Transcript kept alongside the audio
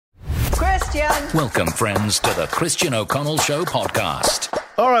Christian. Welcome, friends, to the Christian O'Connell Show podcast.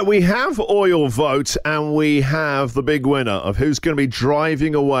 All right, we have all your votes, and we have the big winner of who's going to be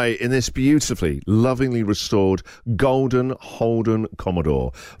driving away in this beautifully, lovingly restored golden Holden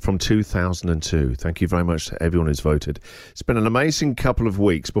Commodore from 2002. Thank you very much to everyone who's voted. It's been an amazing couple of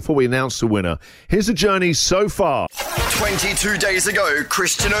weeks. Before we announce the winner, here's the journey so far. 22 days ago,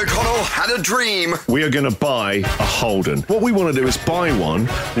 Christian O'Connell had a dream. We are going to buy a Holden. What we want to do is buy one,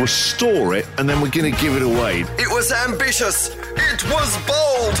 restore it, and then we're going to give it away. It was ambitious. It was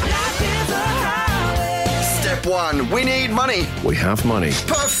bold. Step one, we need money. We have money.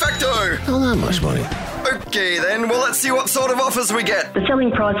 Perfecto. Not that much money. Okay then, well let's see what sort of offers we get. The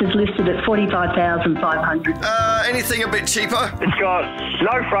selling price is listed at $45,500. Anything a bit cheaper? It's got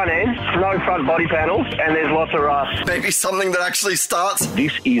no front end, no front body panels, and there's lots of rust. Maybe something that actually starts?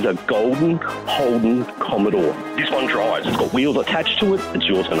 This is a golden Holden Commodore. This one drives. It's got wheels attached to it. It's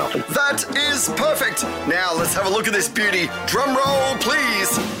yours for nothing. That is perfect. Now let's have a look at this beauty. Drum roll,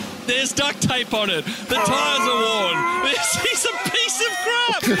 please. There's duct tape on it. The tyres are worn. He's a piece of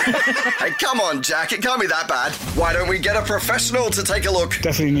crap. Hey, come on, Jack. It can't be that bad. Why don't we get a professional to take a look?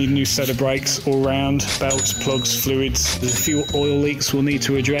 Definitely need a new set of brakes all round. Belts, plugs, fluids. There's a few oil leaks we'll need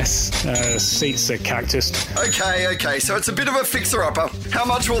to address. Seats are cactused. Okay. So it's a bit of a fixer-upper. How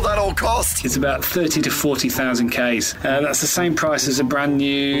much will that all cost? It's about 30 to 40,000 Ks. That's the same price as a brand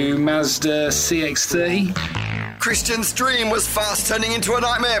new Mazda CX-30. Christian's dream was fast turning into a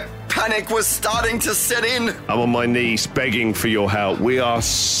nightmare. Panic was starting to set in. I'm on my knees begging for your help. We are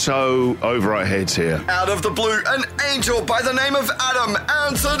so over our heads here. Out of the blue, an angel by the name of Adam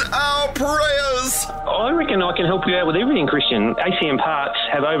answered our prayers. I reckon I can help you out with everything, Christian. ACM Parts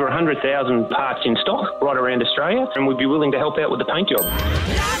have over 100,000 parts in stock right around Australia, and we'd be willing to help out with the paint job.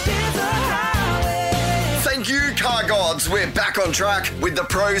 Thank you, car gods. We're back on track. With the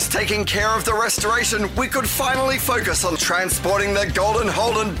pros taking care of the restoration, we could finally focus on transporting the golden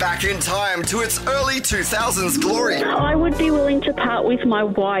Holden back in time to its early 2000s glory. I would be willing to part with my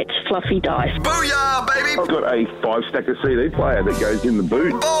white fluffy dice. Booyah, baby! I've got a 5-stacker CD player that goes in the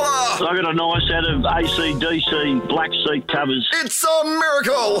boot. Baller! I've got a nice set of AC/DC black seat covers. It's a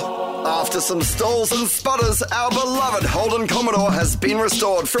miracle! After some stalls and sputters, our beloved Holden Commodore has been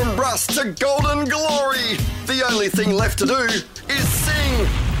restored from rust to golden glory. The only thing left to do is sing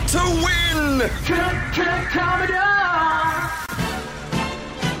to win!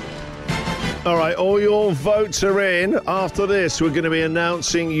 All right, all your votes are in. After this, we're going to be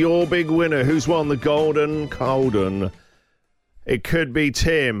announcing your big winner. Who's won the golden Holden? It could be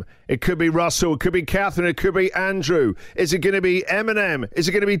Tim. It could be Russell. It could be Catherine. It could be Andrew. Is it going to be Eminem? Is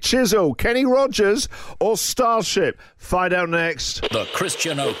it going to be Chisel, Kenny Rogers, or Starship? Find out next. The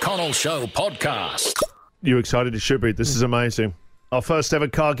Christian O'Connell Show podcast. You excited? It should be. This is amazing. Our first ever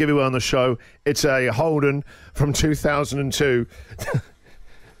car giveaway on the show. It's a Holden from 2002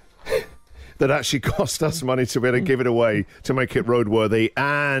 that actually cost us money to be able to give it away to make it roadworthy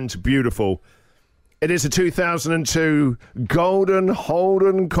and beautiful. It is a 2002 golden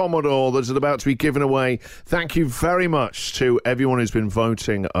Holden Commodore that's about to be given away. Thank you very much to everyone who's been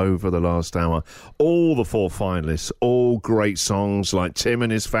voting over the last hour. All the 4 finalists, all great songs like Tim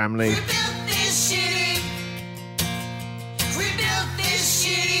and His Family.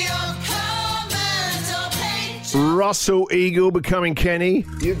 Russell Eagle becoming Kenny.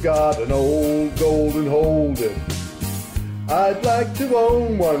 You've got an old golden Holden. I'd like to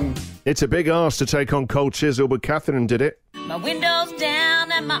own one. It's a big ask to take on Cold Chisel, but Catherine did it. My window's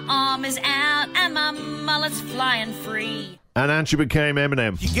down and my arm is out and my mullet's flying free. And Andrew became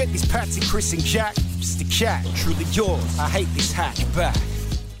Eminem. You get this Patsy, Chris and Jack, just a cat, truly yours. I hate this hatchback.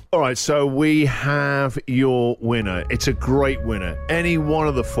 All right, so we have your winner. It's a great winner. Any one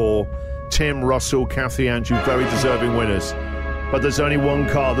of the 4, Tim, Russell, Kathy, Andrew, very deserving winners. But there's only one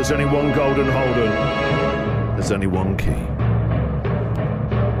car, there's only one golden Holden. There's only one key.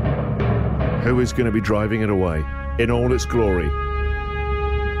 Who is going to be driving it away in all its glory?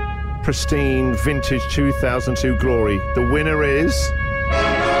 Pristine, vintage 2002 glory. The winner is...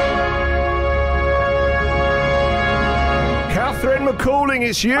 Catherine McCalling,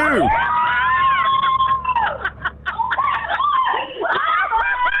 it's you!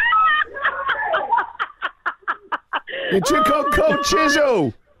 You took on Cold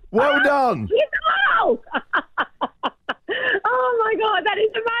Chisel. Well done. Oh my God, that is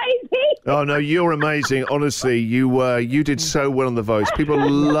amazing! Oh no, you're amazing. Honestly, you did so well on the votes. People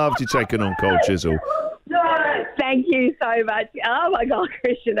loved you taking on Cold Chisel. Thank you so much. Oh my God,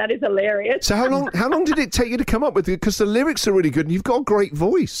 Christian, that is hilarious. So how long did it take you to come up with it? Because the lyrics are really good and you've got a great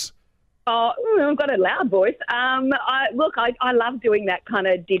voice. Oh, I've got a loud voice. I love doing that kind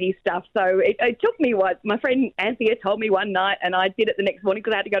of ditty stuff. So it took me my friend Anthea told me one night, and I did it the next morning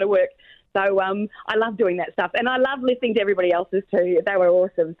because I had to go to work. So I love doing that stuff, and I love listening to everybody else's too. They were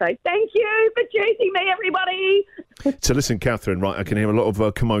awesome. So thank you for choosing me, everybody. So listen, Catherine, right, I can hear a lot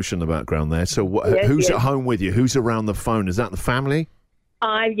of commotion in the background there. So who's at home with you? Who's around the phone? Is that the family?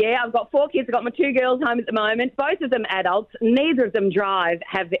 I've got 4 kids. I've got my 2 girls home at the moment. Both of them adults. Neither of them drive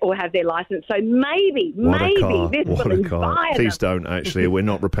have their licence. So maybe this will inspire Please them. don't, actually. We're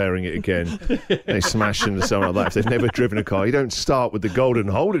not repairing it again. They smash into something like that. If they've never driven a car, you don't start with the Golden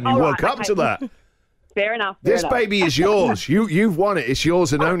Holden. You work up to that. Fair enough. This baby is yours. You've won it. It's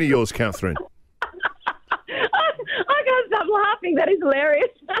yours and only yours, Catherine. I can't stop laughing. That is hilarious.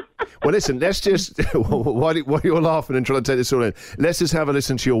 Well, listen, let's just, while you're laughing and trying to take this all in, let's just have a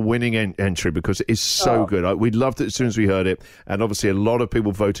listen to your winning entry because it is so good. We loved it as soon as we heard it, and obviously a lot of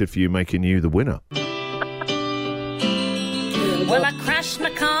people voted for you, making you the winner. Well, I crashed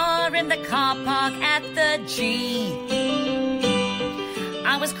my car in the car park at the G.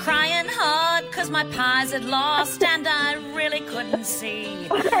 I was crying hard because my pies had lost and I really couldn't see.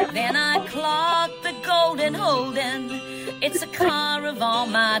 Then I clocked the Golden Holden. It's a car of all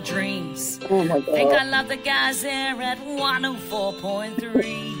my dreams. Oh my God. Think I love the guys there at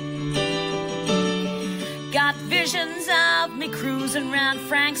 104.3. Got visions of me cruising round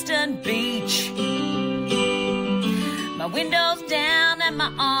Frankston Beach. My window's down and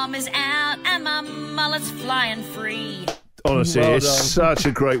my arm is out and my mullet's flying free. Honestly, it's such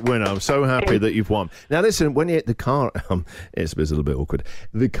a great winner. I'm so happy that you've won. Now, listen, when you hit the car, it's a little bit awkward.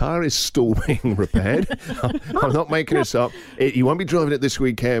 The car is still being repaired. I'm not making this up. You won't be driving it this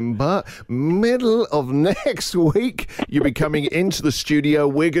weekend, but middle of next week, you'll be coming into the studio.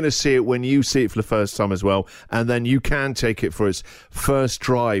 We're going to see it when you see it for the first time as well, and then you can take it for its first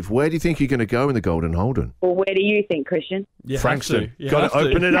drive. Where do you think you're going to go in the Golden Holden? Well, where do you think, Christian? Frankston. Got to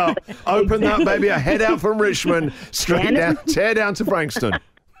open it up. Open that baby. I head out from Richmond, straight down, tear down to Frankston.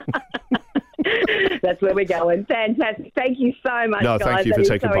 That's where we're going. Fantastic. Thank you so much, No, guys. thank you for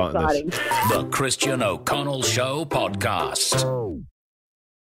taking part in this. The Christian O'Connell Show Podcast.